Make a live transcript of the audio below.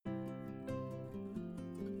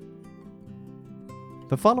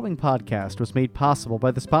The following podcast was made possible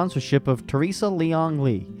by the sponsorship of Teresa Leong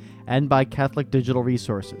Lee and by Catholic Digital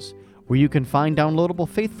Resources, where you can find downloadable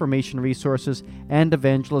faith formation resources and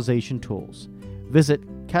evangelization tools. Visit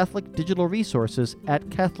Catholic Digital Resources at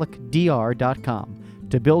catholicdr.com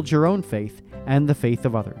to build your own faith and the faith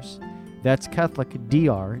of others. That's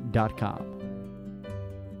catholicdr.com.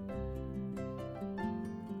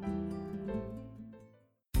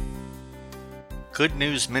 Good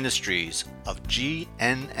News Ministries of GNM.org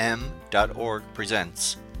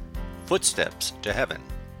presents Footsteps to Heaven.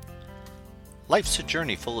 Life's a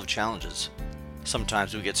journey full of challenges.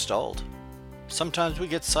 Sometimes we get stalled. Sometimes we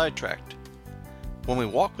get sidetracked. When we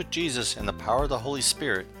walk with Jesus in the power of the Holy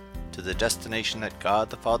Spirit to the destination that God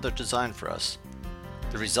the Father designed for us,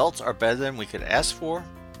 the results are better than we could ask for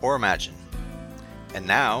or imagine. And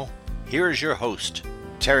now, here is your host,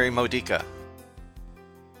 Terry Modica.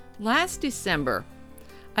 Last December,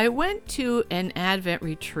 I went to an Advent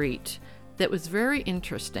retreat that was very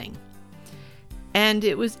interesting. And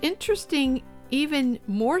it was interesting even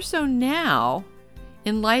more so now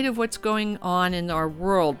in light of what's going on in our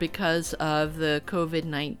world because of the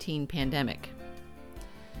COVID-19 pandemic.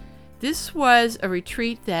 This was a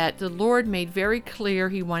retreat that the Lord made very clear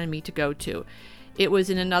He wanted me to go to. It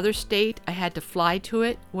was in another state. I had to fly to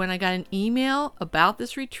it. When I got an email about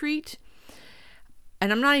this retreat,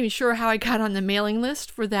 and I'm not even sure how I got on the mailing list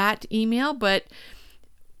for that email, but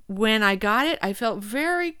when I got it, I felt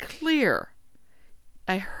very clear.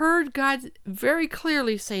 I heard God very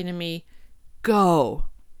clearly say to me, go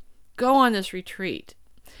on this retreat.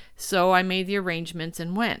 So I made the arrangements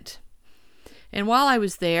and went. And while I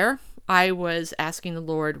was there, I was asking the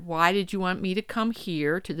Lord, why did you want me to come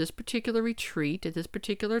here to this particular retreat at this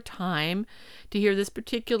particular time to hear this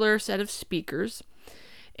particular set of speakers?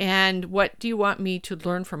 And what do you want me to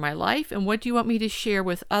learn from my life? And what do you want me to share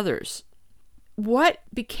with others? What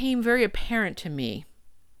became very apparent to me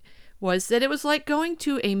was that it was like going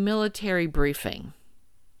to a military briefing.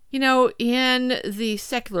 You know, in the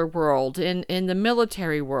secular world, in the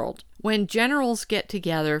military world, when generals get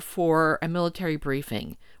together for a military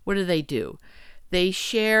briefing, what do? They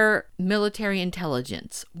share military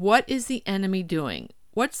intelligence. What is the enemy doing?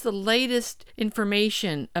 What's the latest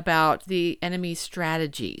information about the enemy's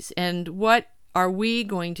strategies? And what are we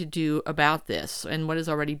going to do about this? And what is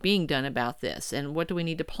already being done about this? And what do we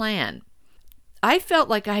need to plan? I felt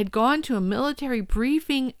like I had gone to a military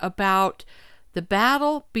briefing about the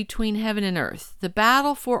battle between heaven and earth, the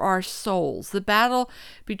battle for our souls, the battle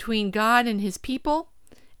between God and His people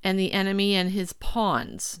and the enemy and his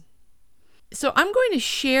pawns. So I'm going to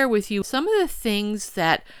share with you some of the things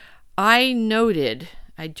that I noted,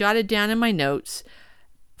 I jotted down in my notes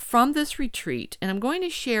from this retreat, and I'm going to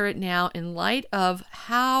share it now in light of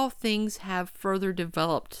how things have further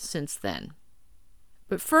developed since then.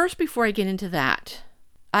 But first, before I get into that,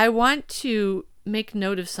 I want to make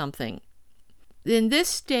note of something. In this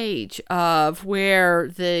stage of where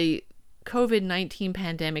the COVID-19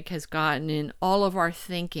 pandemic has gotten in all of our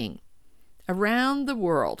thinking around the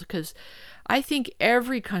world, because I think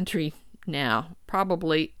every country now,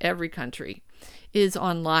 probably every country, is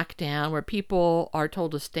on lockdown where people are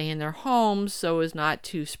told to stay in their homes so as not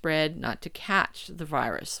to spread, not to catch the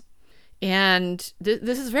virus. And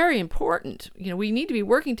this is very important. You know, we need to be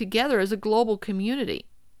working together as a global community.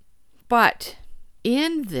 But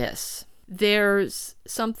in this, there's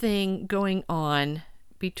something going on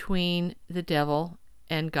between the devil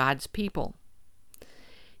and God's people.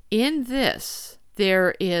 In this,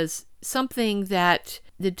 there is something that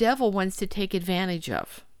the devil wants to take advantage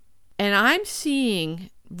of. And I'm seeing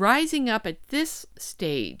rising up at this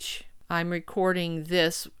stage, I'm recording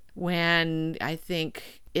this when I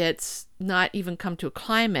think it's not even come to a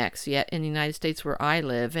climax yet in the United States where I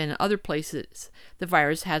live, and other places the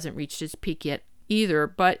virus hasn't reached its peak yet either,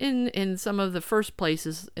 but in some of the first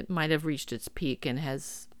places it might have reached its peak and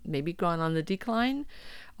has maybe gone on the decline,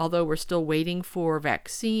 although we're still waiting for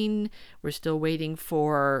vaccine, we're still waiting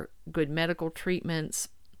for good medical treatments.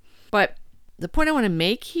 But the point I want to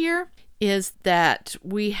make here is that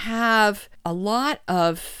we have a lot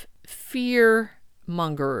of fear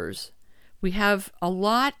mongers. We have a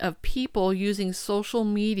lot of people using social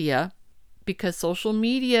media because social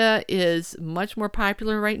media is much more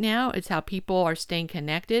popular right now. It's how people are staying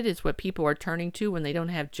connected. It's what people are turning to when they don't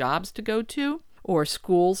have jobs to go to or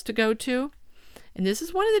schools to go to. And this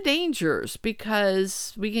is one of the dangers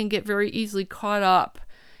because we can get very easily caught up.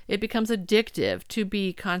 It becomes addictive to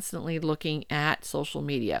be constantly looking at social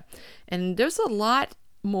media. And there's a lot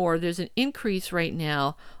more. There's an increase right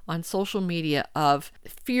now on social media of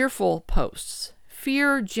fearful posts,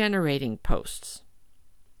 fear-generating posts.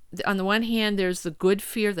 On the one hand, there's the good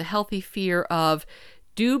fear, the healthy fear of,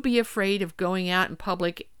 do be afraid of going out in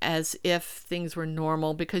public as if things were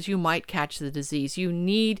normal because you might catch the disease. You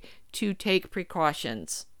need to take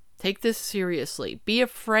precautions. Take this seriously. Be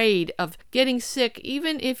afraid of getting sick,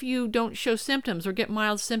 even if you don't show symptoms or get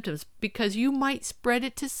mild symptoms, because you might spread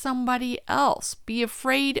it to somebody else. Be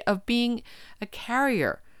afraid of being a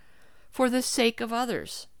carrier for the sake of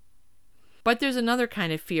others. But there's another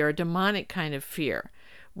kind of fear, a demonic kind of fear,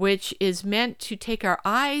 which is meant to take our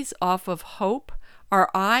eyes off of hope, our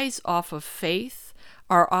eyes off of faith,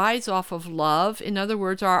 our eyes off of love. In other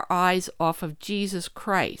words, our eyes off of Jesus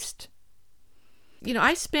Christ.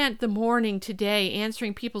 I spent the morning today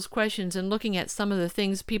answering people's questions and looking at some of the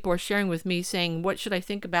things people are sharing with me, saying, what should I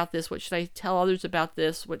think about this? What should I tell others about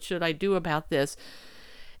this? What should I do about this?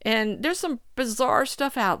 And there's some bizarre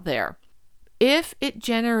stuff out there. If it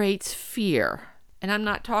generates fear, and I'm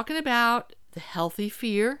not talking about the healthy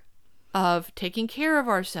fear of taking care of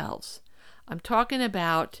ourselves, I'm talking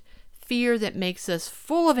about fear that makes us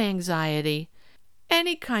full of anxiety,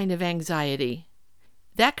 any kind of anxiety.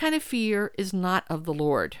 That kind of fear is not of the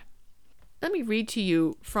Lord. Let me read to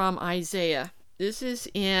you from Isaiah. This is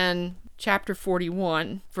in chapter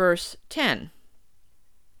 41, verse 10.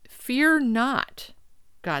 Fear not,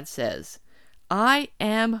 God says, I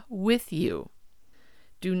am with you.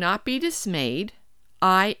 Do not be dismayed.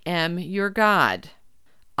 I am your God.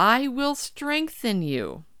 I will strengthen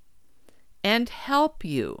you and help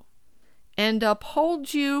you and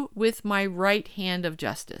uphold you with my right hand of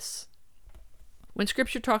justice. When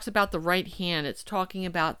Scripture talks about the right hand, it's talking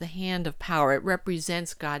about the hand of power. It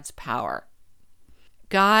represents God's power.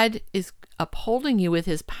 God is upholding you with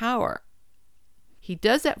his power. He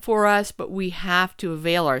does that for us, but we have to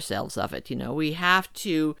avail ourselves of it. We have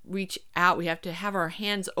to reach out. We have to have our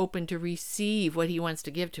hands open to receive what he wants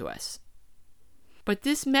to give to us. But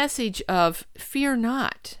this message of fear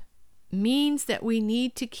not means that we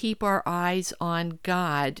need to keep our eyes on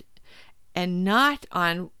God and not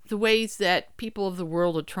on the ways that people of the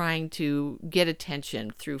world are trying to get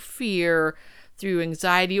attention through fear, through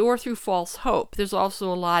anxiety, or through false hope. There's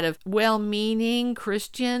also a lot of well-meaning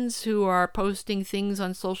Christians who are posting things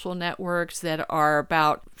on social networks that are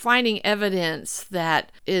about finding evidence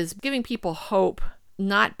that is giving people hope,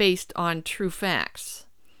 not based on true facts.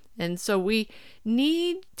 And so we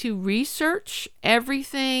need to research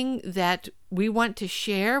everything that we want to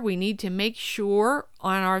share. We need to make sure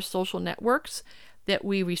on our social networks that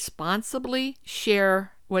we responsibly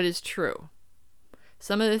share what is true.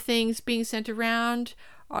 Some of the things being sent around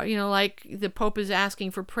are, like the Pope is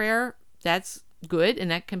asking for prayer. That's good,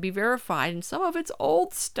 and that can be verified. And some of it's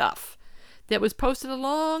old stuff that was posted a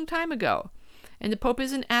long time ago. And the Pope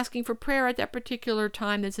isn't asking for prayer at that particular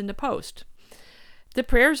time that's in the post. The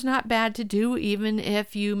prayer's not bad to do, even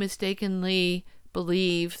if you mistakenly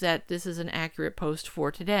believe that this is an accurate post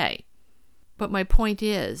for today. But my point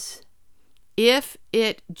is, if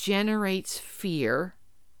it generates fear,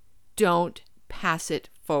 don't pass it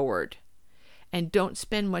forward. And don't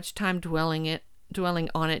spend much time dwelling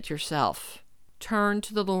on it yourself. Turn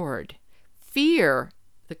to the Lord. Fear,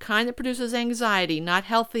 the kind that produces anxiety, not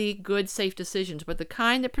healthy, good, safe decisions, but the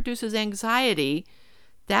kind that produces anxiety,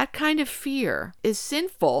 that kind of fear is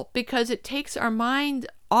sinful because it takes our mind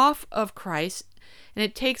off of Christ and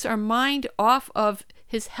it takes our mind off of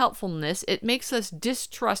his helpfulness. It makes us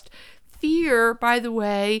distrust. Fear, by the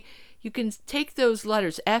way, you can take those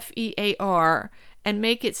letters, F-E-A-R, and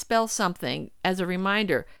make it spell something as a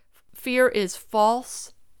reminder. Fear is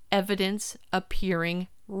false evidence appearing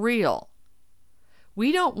real.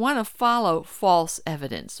 We don't want to follow false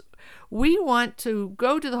evidence. We want to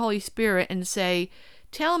go to the Holy Spirit and say,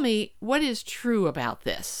 tell me what is true about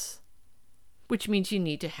this. Which means you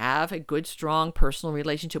need to have a good, strong personal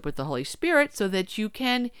relationship with the Holy Spirit so that you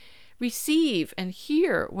can receive and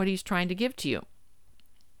hear what he's trying to give to you.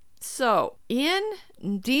 So, in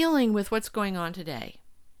dealing with what's going on today,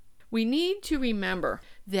 we need to remember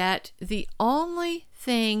that the only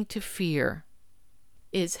thing to fear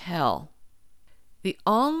is hell. The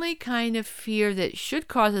only kind of fear that should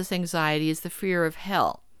cause us anxiety is the fear of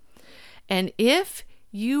hell. And if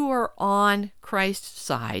you are on Christ's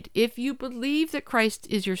side, if you believe that Christ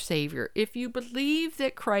is your Savior, if you believe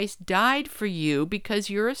that Christ died for you because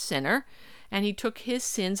you're a sinner and he took his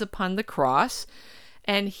sins upon the cross,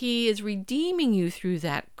 and he is redeeming you through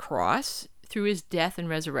that cross, through his death and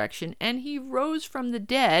resurrection, and he rose from the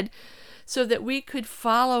dead so that we could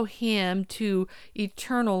follow him to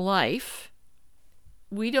eternal life,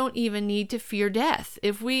 we don't even need to fear death.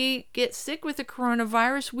 If we get sick with the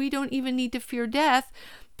coronavirus, we don't even need to fear death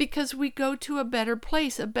because we go to a better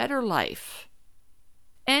place, a better life.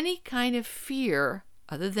 any kind of fear,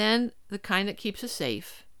 other than the kind that keeps us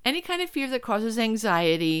safe, any kind of fear that causes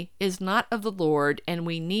anxiety is not of the Lord, and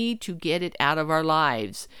we need to get it out of our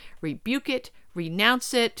lives. Rebuke it,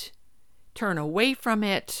 renounce it, turn away from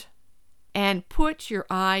it, and put your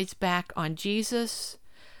eyes back on Jesus.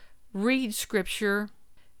 Read scripture.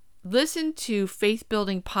 Listen to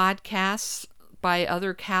faith-building podcasts by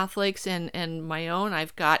other Catholics and my own.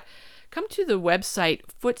 Come to the website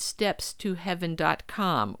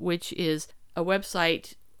footstepstoheaven.com, which is a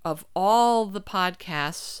website of all the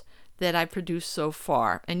podcasts that I've produced so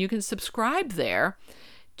far. And you can subscribe there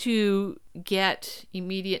to get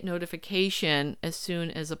immediate notification as soon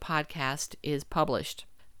as a podcast is published.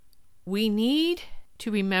 We need to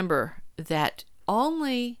remember that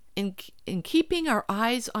only in keeping our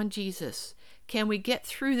eyes on Jesus can we get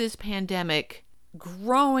through this pandemic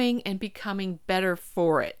growing and becoming better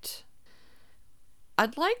for it.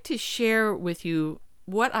 I'd like to share with you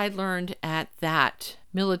what I learned at that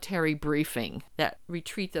military briefing, that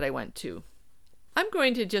retreat that I went to. I'm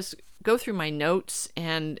going to just go through my notes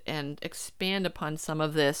and expand upon some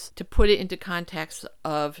of this to put it into context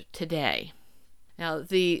of today. Now,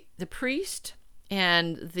 the priest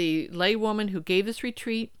and the laywoman who gave this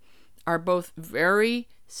retreat are both very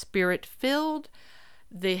spirit-filled.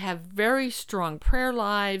 They have very strong prayer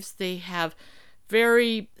lives. They have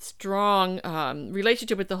very strong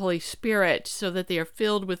relationship with the Holy Spirit, so that they are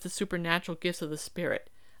filled with the supernatural gifts of the Spirit.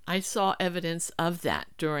 I saw evidence of that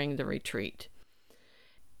during the retreat.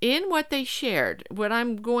 In what they shared, what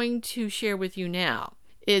I'm going to share with you now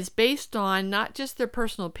is based on not just their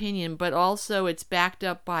personal opinion, but also it's backed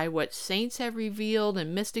up by what saints have revealed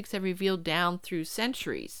and mystics have revealed down through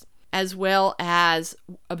centuries, as well as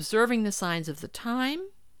observing the signs of the time.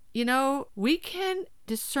 You know, we can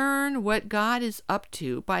discern what God is up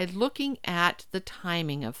to by looking at the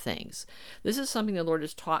timing of things. This is something the Lord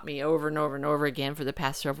has taught me over and over and over again for the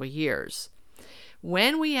past several years.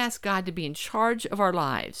 When we ask God to be in charge of our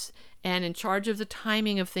lives and in charge of the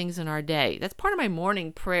timing of things in our day, that's part of my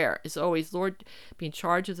morning prayer, is always, Lord, be in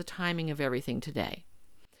charge of the timing of everything today.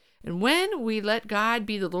 And when we let God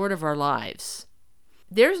be the Lord of our lives,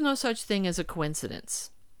 there's no such thing as a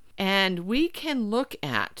coincidence. And we can look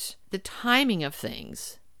at the timing of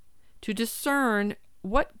things to discern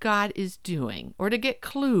what God is doing, or to get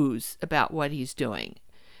clues about what he's doing.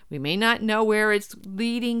 We may not know where it's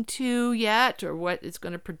leading to yet or what it's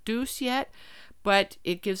going to produce yet, but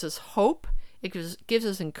it gives us hope, it gives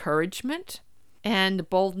us encouragement and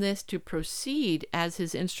boldness to proceed as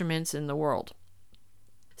his instruments in the world.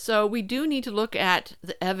 So we do need to look at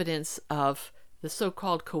the evidence of the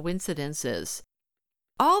so-called coincidences.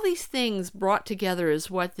 All these things brought together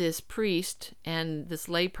is what this priest and this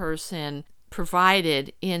layperson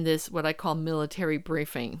provided in this, what I call, military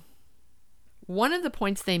briefing. One of the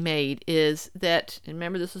points they made is that, and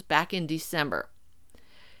remember this was back in December,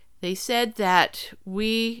 they said that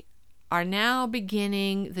we are now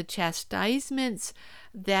beginning the chastisements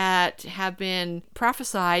that have been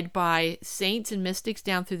prophesied by saints and mystics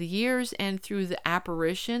down through the years, and through the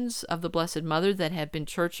apparitions of the Blessed Mother that have been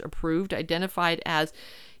church approved, identified as,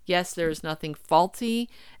 yes, there is nothing faulty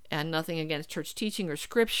and nothing against church teaching or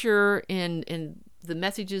scripture in the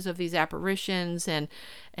messages of these apparitions, and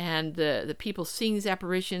the people seeing these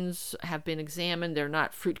apparitions have been examined. They're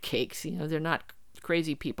not fruitcakes, they're not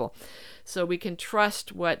crazy people. So we can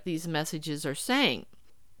trust what these messages are saying.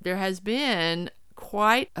 There has been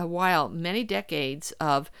quite a while, many decades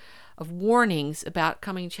of warnings about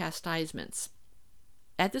coming chastisements.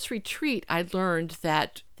 At this retreat, I learned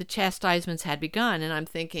that the chastisements had begun, and I'm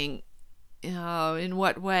thinking, in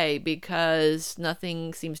what way? Because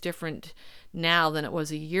nothing seems different now than it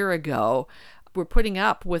was a year ago. We're putting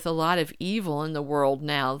up with a lot of evil in the world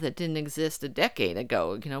now that didn't exist a decade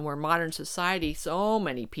ago. Where modern society, so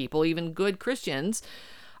many people, even good Christians,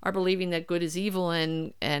 are believing that good is evil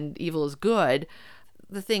and evil is good.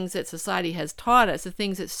 The things that society has taught us, the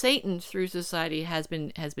things that Satan through society has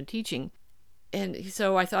been teaching. And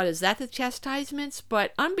so I thought, is that the chastisements?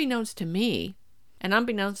 But unbeknownst to me, and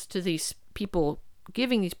unbeknownst to these people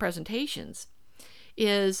giving these presentations,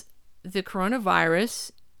 is the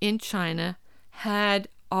coronavirus in China had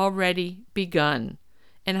already begun,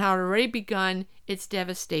 and had already begun its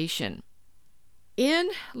devastation. In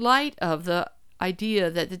light of the idea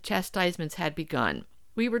that the chastisements had begun,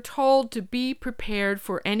 we were told to be prepared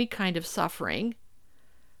for any kind of suffering,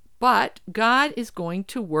 but God is going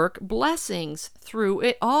to work blessings through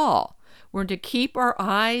it all. We're to keep our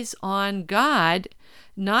eyes on God,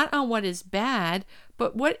 not on what is bad,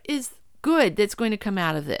 but what is good that's going to come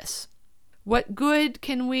out of this. What good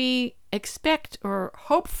can we expect or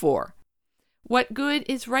hope for? What good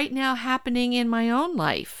is right now happening in my own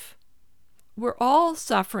life? We're all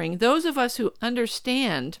suffering. Those of us who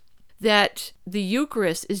understand that the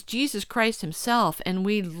Eucharist is Jesus Christ himself, and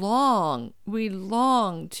we long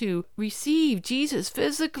to receive Jesus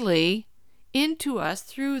physically into us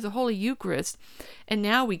through the Holy Eucharist, and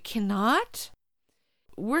now we cannot.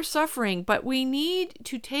 We're suffering, but we need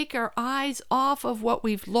to take our eyes off of what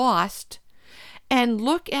we've lost and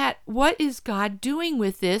look at what is God doing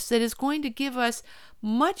with this that is going to give us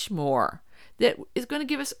much more, that is going to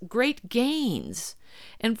give us great gains.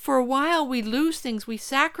 And for a while we lose things, we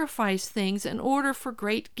sacrifice things in order for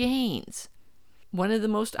great gains. One of the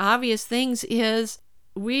most obvious things is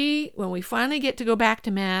when we finally get to go back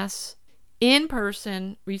to Mass in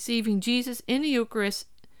person, receiving Jesus in the Eucharist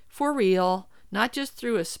for real, not just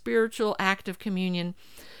through a spiritual act of communion,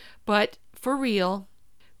 but for real,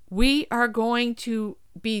 we are going to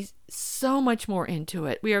be so much more into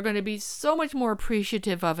it. We are going to be so much more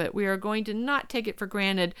appreciative of it. We are going to not take it for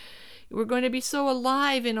granted. We're going to be so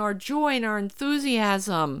alive in our joy and our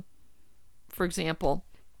enthusiasm. For example,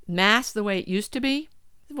 Mass the way it used to be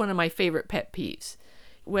is one of my favorite pet peeves.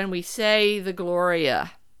 When we say the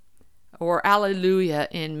Gloria or Alleluia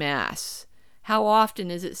in Mass, how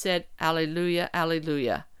often is it said Alleluia,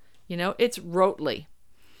 Alleluia? It's rotely.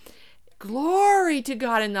 Glory to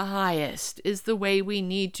God in the highest is the way we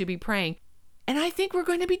need to be praying. And I think we're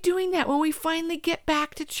going to be doing that when we finally get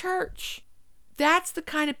back to church. That's the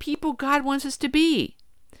kind of people God wants us to be.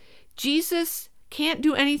 Jesus can't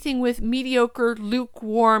do anything with mediocre,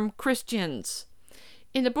 lukewarm Christians.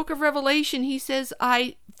 In the book of Revelation, he says,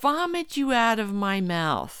 I vomit you out of my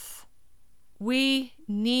mouth. We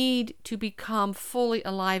need to become fully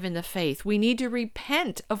alive in the faith. We need to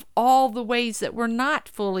repent of all the ways that we're not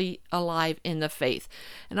fully alive in the faith.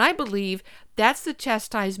 And I believe that's the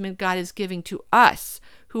chastisement God is giving to us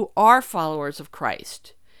who are followers of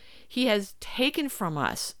Christ. He has taken from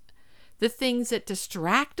us the things that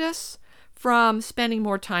distract us from spending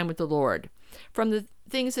more time with the Lord, from the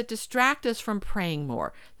things that distract us from praying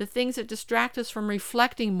more, the things that distract us from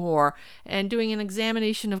reflecting more and doing an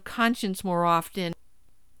examination of conscience more often.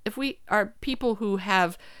 If we are people who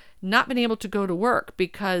have not been able to go to work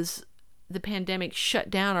because the pandemic shut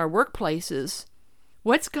down our workplaces,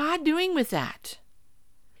 what's God doing with that?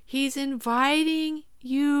 He's inviting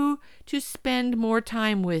you to spend more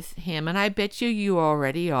time with him, and I bet you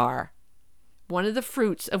already are. One of the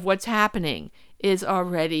fruits of what's happening is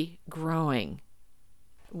already growing.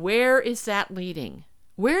 Where is that leading?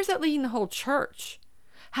 Where is that leading the whole church?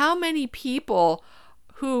 How many people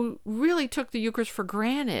who really took the Eucharist for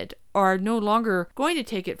granted are no longer going to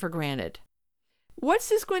take it for granted? What's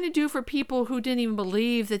this going to do for people who didn't even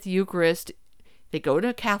believe that the Eucharist, they go to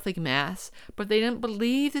a Catholic Mass, but they didn't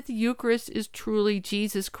believe that the Eucharist is truly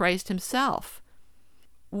Jesus Christ himself?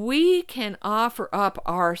 We can offer up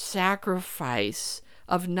our sacrifice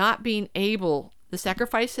of not being able, the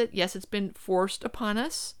sacrifice that, yes, it's been forced upon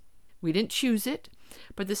us. We didn't choose it,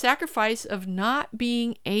 but the sacrifice of not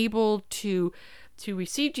being able to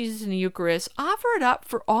receive Jesus in the Eucharist, offer it up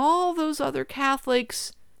for all those other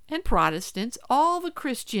Catholics and Protestants, all the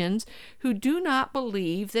Christians who do not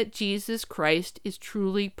believe that Jesus Christ is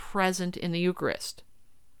truly present in the Eucharist.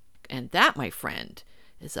 And that, my friend,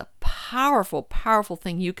 is a powerful, powerful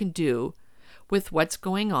thing you can do with what's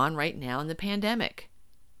going on right now in the pandemic.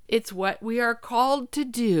 It's what we are called to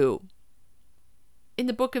do. In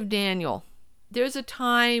the book of Daniel, there's a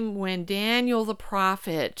time when Daniel the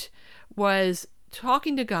prophet was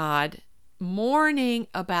talking to God, mourning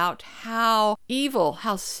about how evil,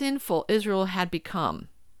 how sinful Israel had become.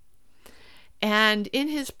 And in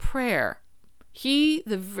his prayer, he,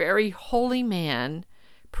 the very holy man,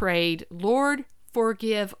 prayed, Lord,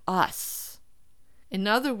 forgive us. In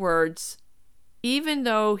other words, even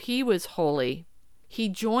though he was holy, he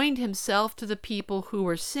joined himself to the people who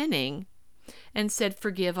were sinning and said,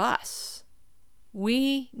 forgive us.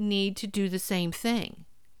 We need to do the same thing.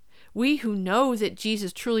 We who know that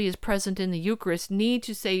Jesus truly is present in the Eucharist need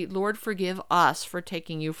to say, Lord, forgive us for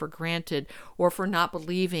taking you for granted or for not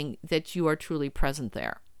believing that you are truly present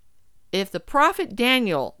there. If the prophet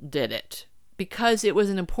Daniel did it because it was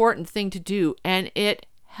an important thing to do and it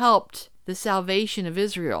helped the salvation of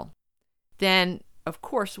Israel, then of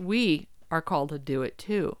course we are called to do it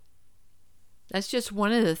too. That's just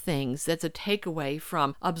one of the things that's a takeaway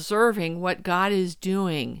from observing what God is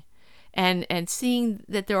doing and seeing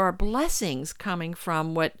that there are blessings coming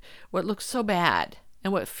from what looks so bad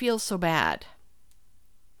and what feels so bad.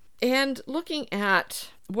 And looking at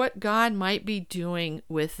what God might be doing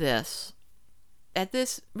with this. At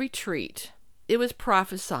this retreat, it was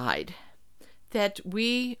prophesied that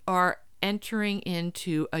we are entering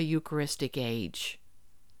into a Eucharistic age.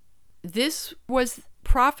 This was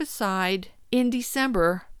prophesied in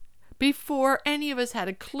December before any of us had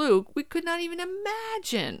a clue. We could not even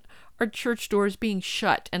imagine our church doors being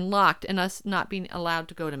shut and locked and us not being allowed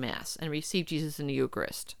to go to Mass and receive Jesus in the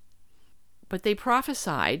Eucharist. But they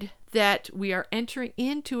prophesied that we are entering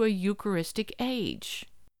into a Eucharistic age.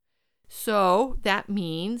 So that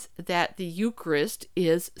means that the Eucharist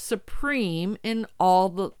is supreme in all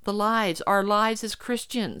the lives, our lives as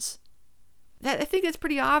Christians. I think it's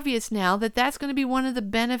pretty obvious now that that's going to be one of the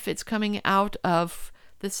benefits coming out of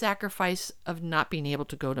the sacrifice of not being able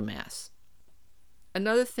to go to Mass.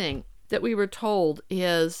 Another thing that we were told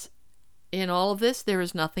is, in all of this, there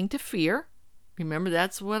is nothing to fear. Remember,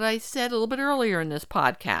 that's what I said a little bit earlier in this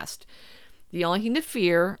podcast. The only thing to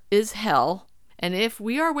fear is hell. And if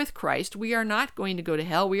we are with Christ, we are not going to go to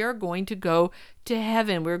hell. We are going to go to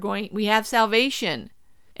heaven. We have salvation.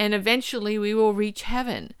 And eventually we will reach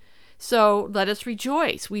heaven. So let us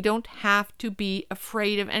rejoice. We don't have to be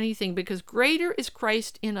afraid of anything, because greater is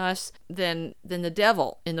Christ in us than the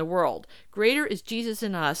devil in the world. Greater is Jesus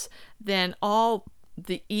in us than all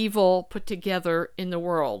the evil put together in the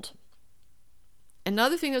world.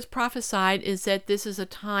 Another thing that's prophesied is that this is a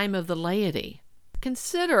time of the laity.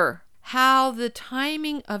 Consider how the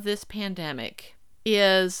timing of this pandemic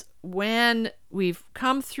is when we've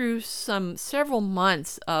come through several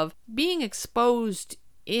months of being exposed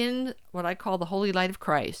in what I call the holy light of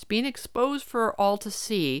Christ, being exposed for all to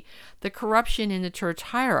see the corruption in the church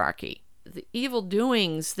hierarchy, the evil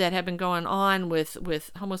doings that have been going on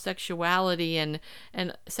with homosexuality and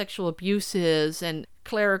sexual abuses and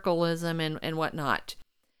clericalism and whatnot.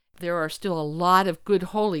 There are still a lot of good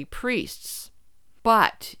holy priests.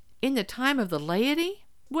 But in the time of the laity,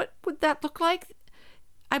 what would that look like?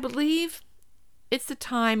 I believe it's the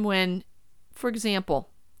time when, for example,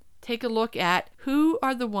 take a look at who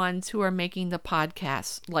are the ones who are making the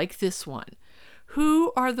podcasts like this one.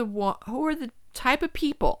 Who are the type of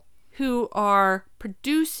people who are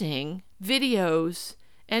producing videos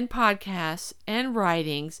and podcasts and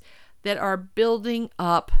writings that are building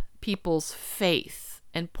up people's faith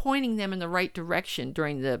and pointing them in the right direction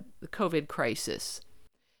during the COVID crisis.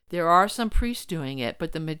 There are some priests doing it,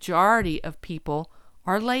 but the majority of people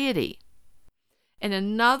are laity. And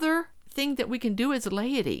another thing that we can do as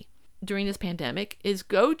laity during this pandemic is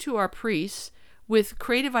go to our priests with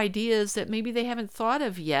creative ideas that maybe they haven't thought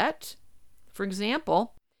of yet. For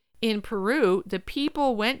example, in Peru, the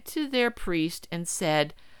people went to their priest and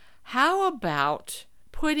said, how about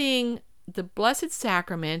putting the Blessed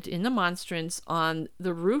Sacrament in the monstrance on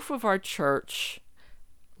the roof of our church,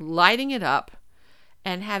 lighting it up,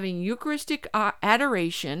 and having Eucharistic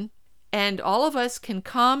adoration, and all of us can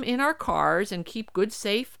come in our cars and keep good,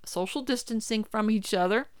 safe social distancing from each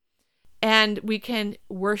other, and we can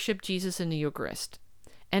worship Jesus in the Eucharist.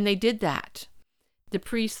 And they did that. The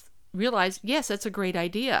priest realized, yes, that's a great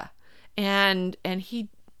idea. And he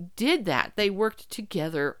did that. They worked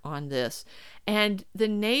together on this. And the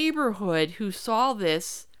neighborhood who saw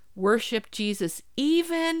this worshiped Jesus,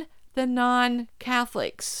 even the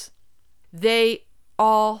non-Catholics. They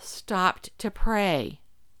all stopped to pray.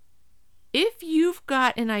 If you've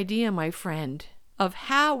got an idea, my friend, of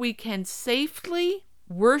how we can safely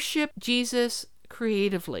worship Jesus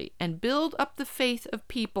creatively and build up the faith of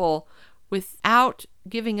people without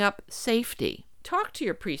giving up safety, talk to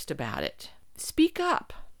your priest about it. Speak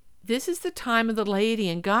up. This is the time of the laity,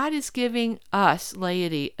 and God is giving us,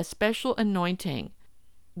 laity, a special anointing.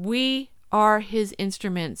 We are His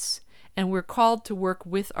instruments, and we're called to work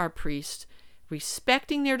with our priests,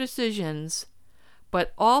 respecting their decisions,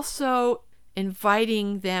 but also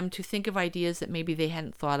inviting them to think of ideas that maybe they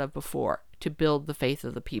hadn't thought of before to build the faith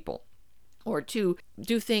of the people. Or to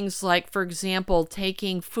do things like, for example,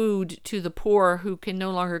 taking food to the poor who can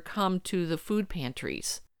no longer come to the food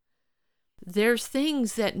pantries. There's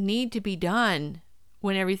things that need to be done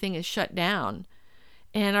when everything is shut down.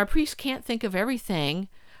 And our priests can't think of everything,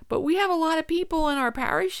 but we have a lot of people in our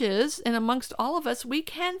parishes, and amongst all of us, we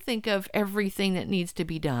can think of everything that needs to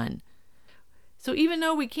be done. So even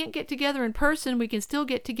though we can't get together in person, we can still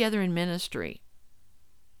get together in ministry.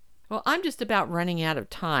 Well, I'm just about running out of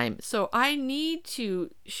time, so I need to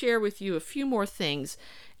share with you a few more things,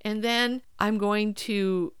 and then I'm going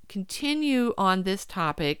to continue on this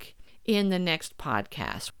topic in the next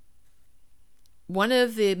podcast. One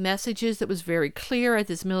of the messages that was very clear at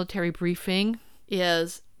this military briefing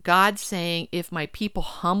is God saying, if my people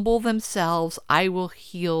humble themselves, I will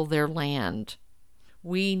heal their land.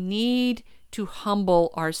 We need to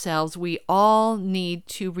humble ourselves. We all need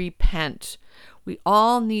to repent. We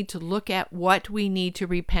all need to look at what we need to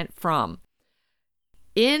repent from.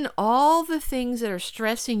 In all the things that are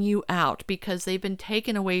stressing you out because they've been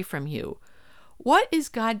taken away from you, what is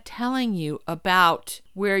God telling you about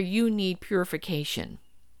where you need purification?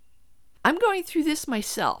 I'm going through this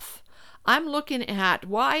myself. I'm looking at,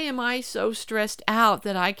 why am I so stressed out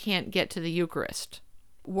that I can't get to the Eucharist?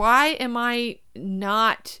 Why am I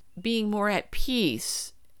not being more at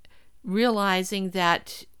peace, realizing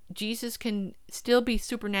that Jesus can still be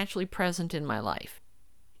supernaturally present in my life?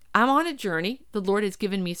 I'm on a journey. The Lord has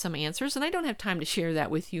given me some answers, and I don't have time to share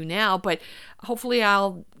that with you now, but hopefully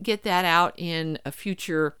I'll get that out in a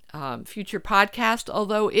future podcast,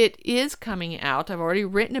 although it is coming out. I've already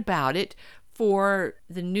written about it for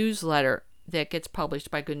the newsletter that gets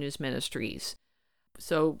published by Good News Ministries.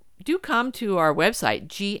 So do come to our website,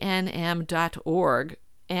 gnm.org,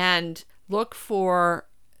 and look for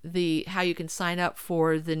how you can sign up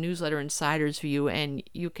for the newsletter Insider's View, and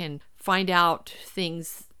you can find out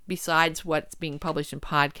things besides what's being published in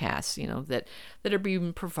podcasts, that are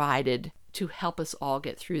being provided to help us all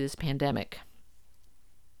get through this pandemic.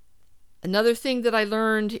 Another thing that I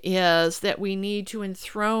learned is that we need to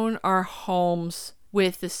enthrone our homes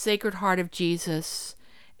with the Sacred Heart of Jesus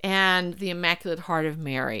and the Immaculate Heart of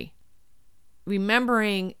Mary.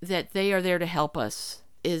 Remembering that they are there to help us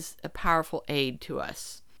is a powerful aid to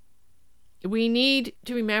us. We need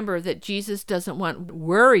to remember that Jesus doesn't want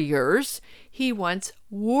worriers, he wants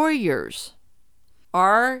warriors.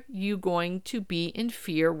 Are you going to be in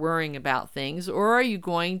fear worrying about things, or are you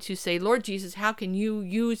going to say, Lord Jesus, how can you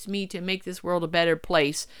use me to make this world a better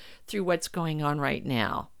place through what's going on right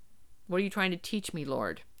now? What are you trying to teach me,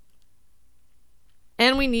 Lord?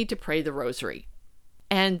 And we need to pray the rosary.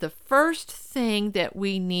 And the first thing that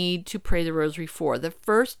we need to pray the rosary for, the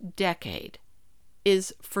first decade,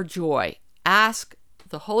 is for joy. Ask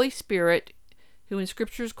the Holy Spirit, who in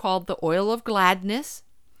Scripture is called the oil of gladness.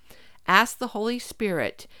 Ask the Holy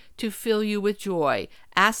Spirit to fill you with joy.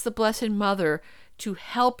 Ask the Blessed Mother to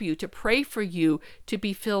help you, to pray for you, to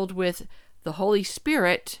be filled with the Holy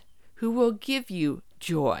Spirit, who will give you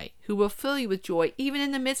joy, who will fill you with joy, even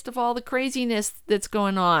in the midst of all the craziness that's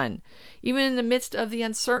going on, even in the midst of the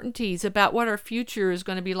uncertainties about what our future is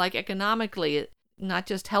going to be like economically, not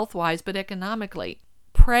just health-wise, but economically.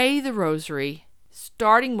 Pray the rosary,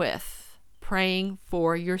 starting with praying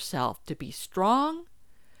for yourself to be strong,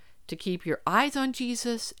 to keep your eyes on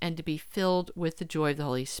Jesus, and to be filled with the joy of the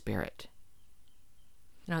Holy Spirit.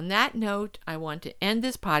 And on that note, I want to end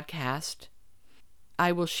this podcast.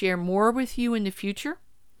 I will share more with you in the future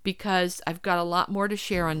because I've got a lot more to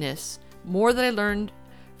share on this, more that I learned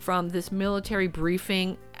from this military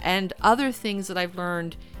briefing and other things that I've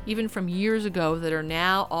learned even from years ago that are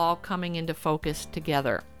now all coming into focus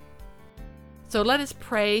together. So let us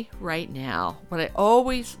pray right now, what I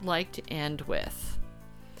always like to end with.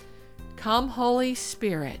 Come, Holy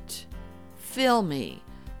Spirit, fill me.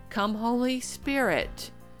 Come, Holy Spirit,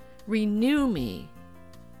 renew me.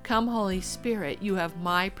 Come, Holy Spirit, you have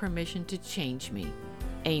my permission to change me.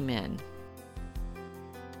 Amen.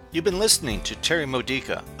 You've been listening to Terry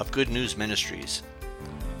Modica of Good News Ministries.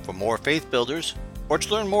 For more faith builders, or to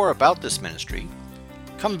learn more about this ministry,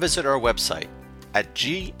 come visit our website at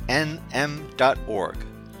gnm.org.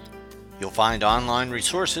 You'll find online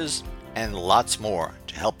resources and lots more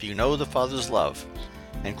to help you know the Father's love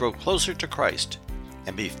and grow closer to Christ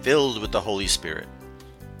and be filled with the Holy Spirit.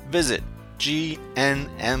 Visit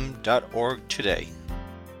gnm.org today.